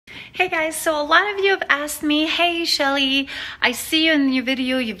Hey guys, so a lot of you have asked me, hey Shelly, I see you in your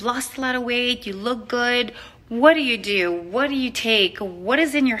video, you've lost a lot of weight, you look good. What do you do? What do you take? What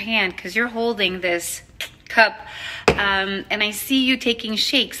is in your hand? Because you're holding this cup and I see you taking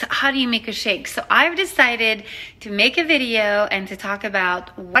shakes. How do you make a shake? So I've decided to make a video and to talk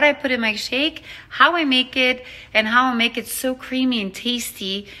about what I put in my shake, how I make it, and how I make it so creamy and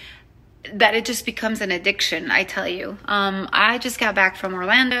tasty that it just becomes an addiction, I tell you. I just got back from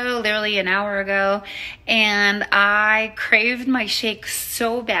Orlando literally an hour ago and I craved my shake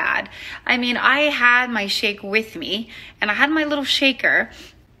so bad. I mean, I had my shake with me and I had my little shaker,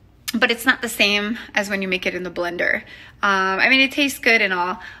 but it's not the same as when you make it in the blender. I mean, it tastes good and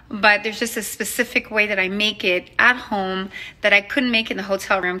all, but there's just a specific way that I make it at home that I couldn't make in the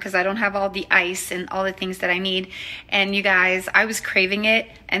hotel room because I don't have all the ice and all the things that I need. And you guys, I was craving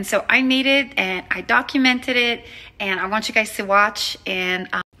it. And so I made it and I documented it and I want you guys to watch. And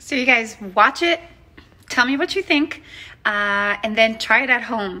so you guys watch it, tell me what you think, and then try it at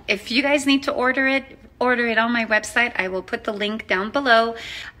home. If you guys need to order it on my website. I will put the link down below.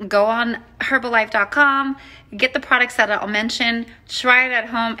 Go on Herbalife.com, get the products that I'll mention, try it at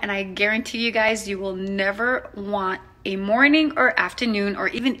home, and I guarantee you guys, you will never want a morning or afternoon or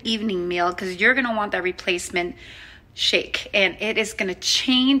even evening meal because you're gonna want that replacement shake and it is gonna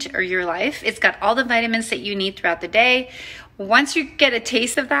change your life. It's got all the vitamins that you need throughout the day. Once you get a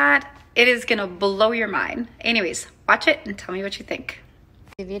taste of that, it is gonna blow your mind. Anyways, watch it and tell me what you think.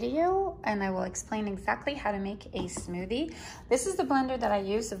 Video and I will explain exactly how to make a smoothie. This is the blender that I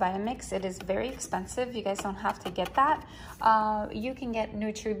use, the Vitamix. It is very expensive. You guys don't have to get that. You can get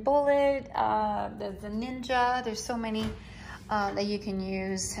NutriBullet, the Ninja. There's so many that you can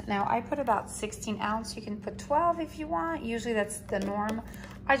use. Now I put about 16 ounce. You can put 12 if you want. Usually that's the norm.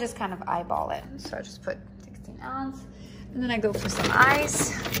 I just kind of eyeball it. So I just put 16 ounce and then I go for some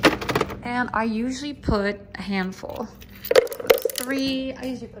ice and I usually put a handful. 3, I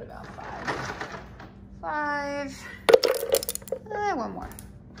usually put about 5, one more,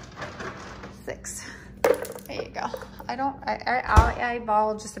 6. There you go. I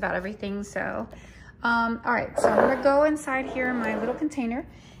eyeball just about everything. So, all right. So I'm gonna go inside here in my little container,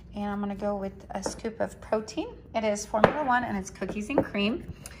 and I'm gonna go with a scoop of protein. It is Formula 1, and it's cookies and cream.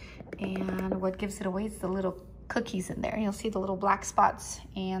 And what gives it away is the little cookies in there. You'll see the little black spots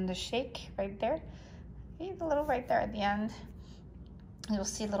and the shake right there. See the little right there at the end. You'll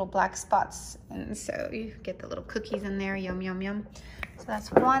see little black spots, and so you get the little cookies in there. Yum, yum, yum. So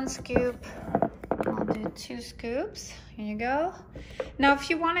that's 1 scoop. I'll do 2 scoops. Here you go. Now, if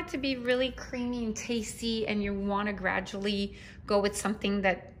you want it to be really creamy and tasty and you want to gradually go with something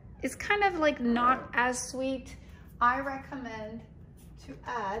that is kind of like not as sweet, I recommend to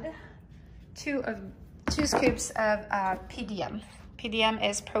add 2 scoops of PDM. PDM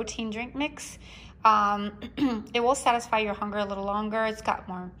is protein drink mix. It will satisfy your hunger a little longer. It's got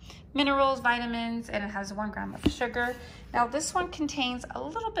more minerals, vitamins, and it has 1 gram of sugar. Now this one contains a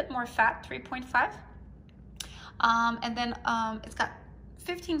little bit more fat, 3.5. And then it's got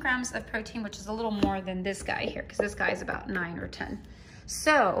 15 grams of protein, which is a little more than this guy here, because this guy is about 9 or 10.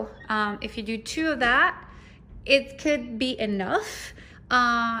 So if you do 2 of that, it could be enough.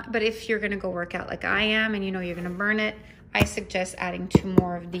 But if you're gonna go work out like I am and you know you're gonna burn it, I suggest adding 2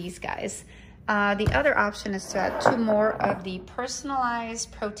 more of these guys. The other option is to add 2 more of the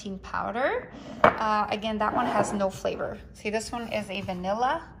personalized protein powder. Again, that one has no flavor. See, this one is a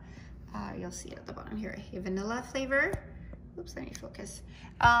vanilla. You'll see it at the bottom here, a vanilla flavor. Oops, let me focus.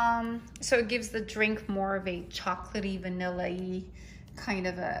 So it gives the drink more of a chocolatey, vanilla-y kind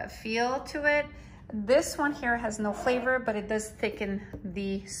of a feel to it. This one here has no flavor, but it does thicken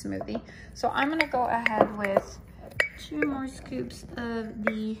the smoothie. So I'm gonna go ahead with 2 more scoops of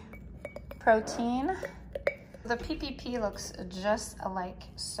the protein. The PPP looks just like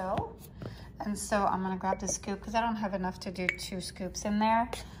so. And so I'm gonna grab the scoop because I don't have enough to do 2 scoops in there.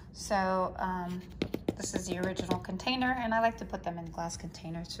 So this is the original container and I like to put them in glass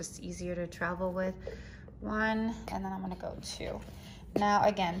containers. It's just easier to travel with. 1, and then I'm gonna go 2. Now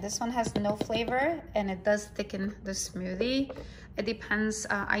again, this one has no flavor and it does thicken the smoothie. It depends.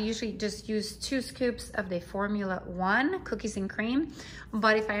 I usually just use 2 scoops of the Formula 1 cookies and cream.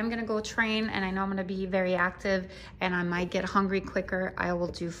 But if I am gonna go train and I know I'm gonna be very active and I might get hungry quicker, I will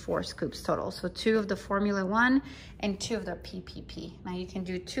do 4 scoops total. So 2 of the Formula 1 and 2 of the PPP. Now you can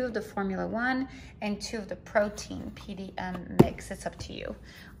do 2 of the Formula 1 and 2 of the protein PDM mix. It's up to you.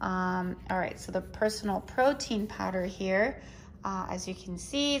 All right, so the personal protein powder here, as you can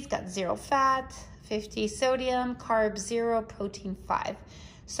see, it's got 0 fat, 50 sodium, carbs 0, protein 5.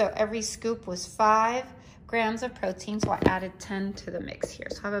 So every scoop was 5 grams of protein, so I added 10 to the mix here.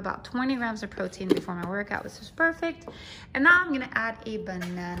 So I have about 20 grams of protein before my workout, which is perfect. And now I'm gonna add a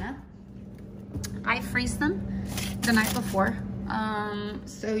banana. I freeze them the night before,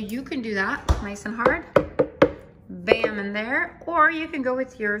 so you can do that nice and hard. Bam, in there. Or you can go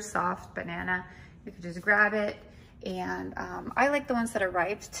with your soft banana. You can just grab it. And I like the ones that are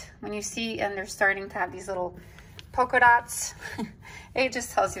ripe. When you see and they're starting to have these little polka dots, it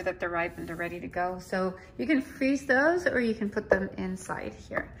just tells you that they're ripe and they're ready to go. So you can freeze those, or you can put them inside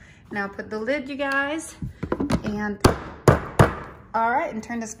here. Now put the lid, you guys, and all right, and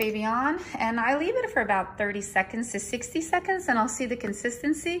turn this baby on, and I leave it for about 30 seconds to 60 seconds, and I'll see the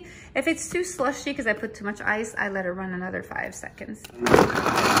consistency. If it's too slushy because I put too much ice, I let it run another 5 seconds. Do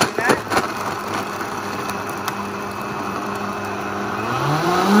that.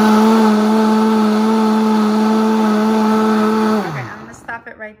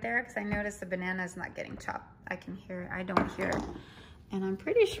 Right there, because I noticed the banana is not getting chopped. I can hear it. I don't hear it. And I'm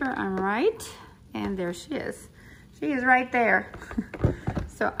pretty sure I'm right. And there she is. She is right there.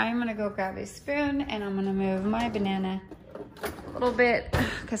 So I'm gonna go grab a spoon and I'm gonna move my banana a little bit,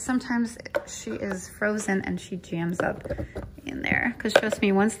 because sometimes she is frozen and she jams up in there. Because trust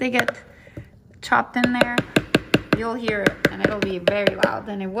me, once they get chopped in there, you'll hear it and it'll be very loud.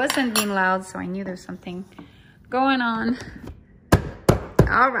 And it wasn't being loud, so I knew there's something going on.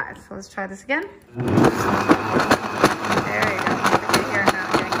 All right, so let's try this again. There you go. You hear it now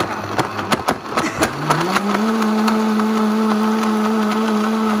getting chopped.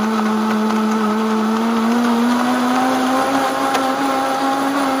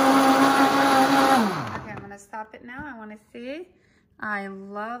 Okay, I'm gonna stop it now. I wanna see. I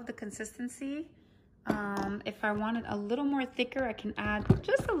love the consistency. If I want it a little more thicker, I can add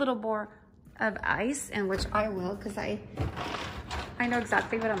just a little more of ice, and which I will, because I know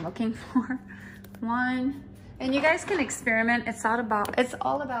exactly what I'm looking for. One, and you guys can experiment. It's all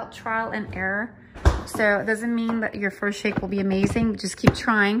about trial and error. So it doesn't mean that your first shake will be amazing. Just keep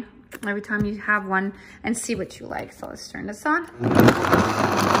trying every time you have one and see what you like. So let's turn this on.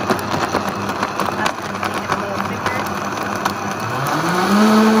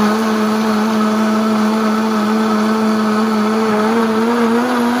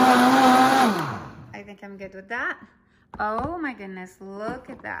 I think I'm good with that. Oh my goodness, look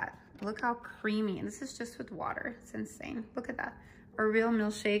at that. Look how creamy. And this is just with water. It's insane. Look at that. A real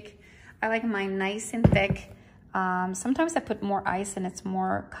milkshake. I like mine nice and thick. Sometimes I put more ice and it's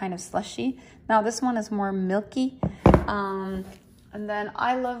more kind of slushy. Now this one is more milky. And then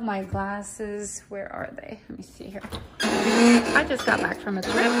I love my glasses. Where are they? Let me see here. I just got back from a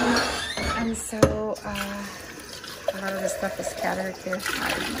trip. And so a lot of this stuff is scattered here. All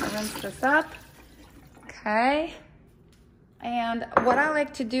right, I'm gonna rinse this up. Okay. And what I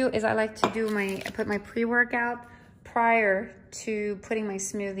like to do is I put my pre-workout prior to putting my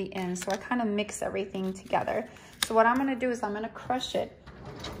smoothie in. So I kind of mix everything together. So what I'm gonna do is I'm gonna crush it.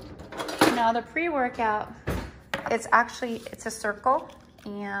 Now the pre-workout, it's a circle,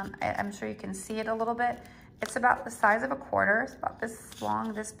 and I'm sure you can see it a little bit. It's about the size of a quarter. It's about this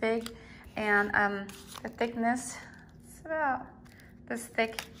long, this big. And the thickness, it's about this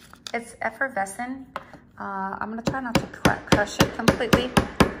thick. It's effervescent. I'm gonna try not to crush it completely.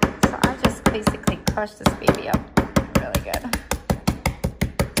 So I just basically crush this baby up really good.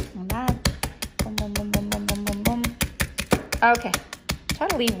 And that, boom, boom, boom, boom, boom, boom, boom, boom. Okay, try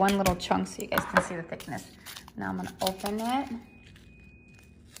to leave one little chunk so you guys can see the thickness. Now I'm gonna open it.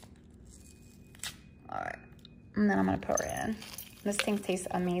 All right, and then I'm gonna pour it in. This thing tastes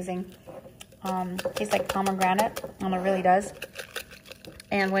amazing. Tastes like pomegranate, and it really does.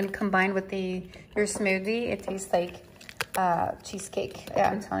 And when combined with your smoothie, it tastes like cheesecake. Yeah,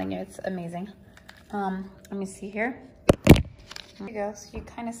 I'm telling you, it's amazing. Let me see here. There you go. So you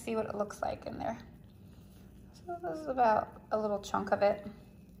kind of see what it looks like in there. So this is about a little chunk of it.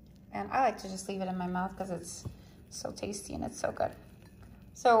 And I like to just leave it in my mouth because it's so tasty and it's so good.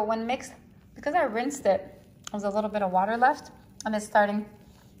 So when mixed, because I rinsed it, there's a little bit of water left, and it's starting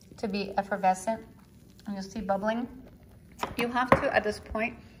to be effervescent. And you'll see bubbling. You have to, at this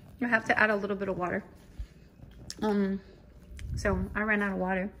point, you have to add a little bit of water. So I ran out of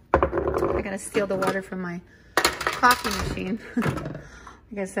water. I gotta steal the water from my coffee machine.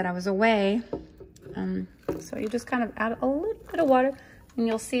 Like I said, I was away. So you just kind of add a little bit of water, and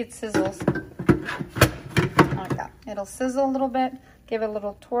you'll see it sizzles. Like that. It'll sizzle a little bit, give it a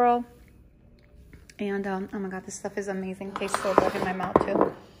little twirl. And oh my God, this stuff is amazing. Tastes so good in my mouth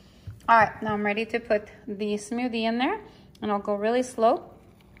too. All right, now I'm ready to put the smoothie in there. And I'll go really slow,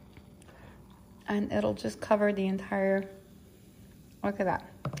 and it'll just cover the entire Look at that.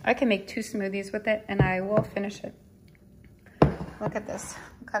 I can make 2 smoothies with it, and I will finish it. Look at this.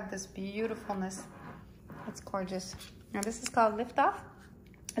 Look at this beautifulness. It's gorgeous. Now this is called Lift Off.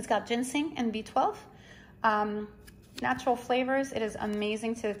 It's got ginseng and B12. Natural flavors. It is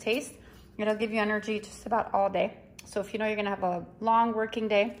amazing to the taste. It'll give you energy just about all day. So if you know you're gonna have a long working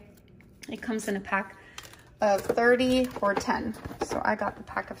day, it comes in a pack of 30 or 10. So I got the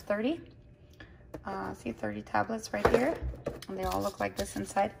pack of 30. See 30 tablets right here. And they all look like this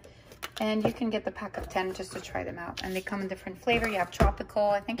inside. And you can get the pack of 10 just to try them out. And they come in different flavor. You have tropical,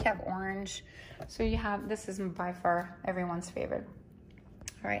 I think you have orange. So you have, this is by far everyone's favorite.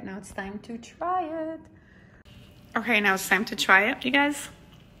 All right, now it's time to try it. Okay, now it's time to try it, you guys.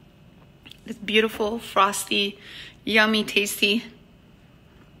 It's beautiful, frosty, yummy, tasty.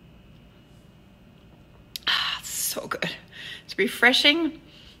 Ah, it's so good. It's refreshing.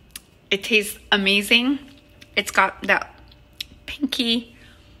 It tastes amazing. It's got that pinky,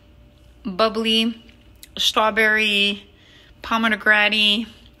 bubbly, strawberry, pomegranate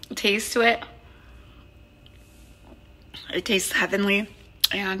taste to it. It tastes heavenly.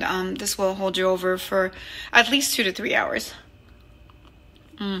 And this will hold you over for at least 2 to 3 hours.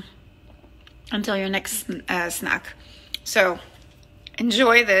 Until your next snack. So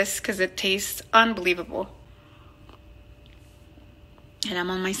enjoy this because it tastes unbelievable. And I'm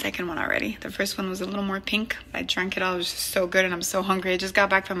on my second one already. The first one was a little more pink. I drank it all. It was just so good and I'm so hungry. I just got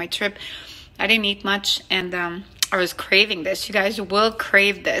back from my trip. I didn't eat much and I was craving this. You guys will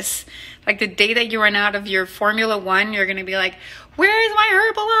crave this. Like the day that you run out of your Formula One, you're going to be like, where is my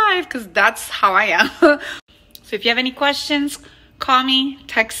Herbalife? Because that's how I am. So if you have any questions, call me,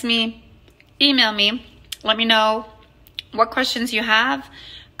 text me, email me. Let me know what questions you have,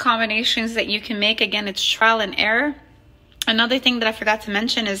 combinations that you can make. Again, it's trial and error. Another thing that I forgot to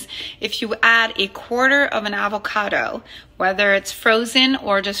mention is if you add 1/4 of an avocado, whether it's frozen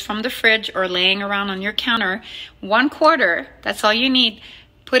or just from the fridge or laying around on your counter, 1/4, that's all you need.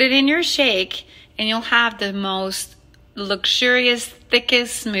 Put it in your shake and you'll have the most luxurious,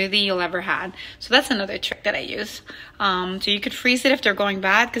 thickest smoothie you'll ever had. So that's another trick that I use. So you could freeze it if they're going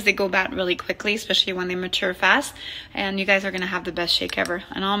bad because they go bad really quickly, especially when they mature fast. And you guys are going to have the best shake ever.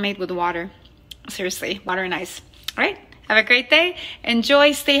 And all made with water. Seriously, water and ice. All right. Have a great day.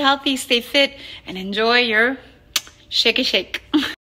 Enjoy, stay healthy, stay fit, and enjoy your shake.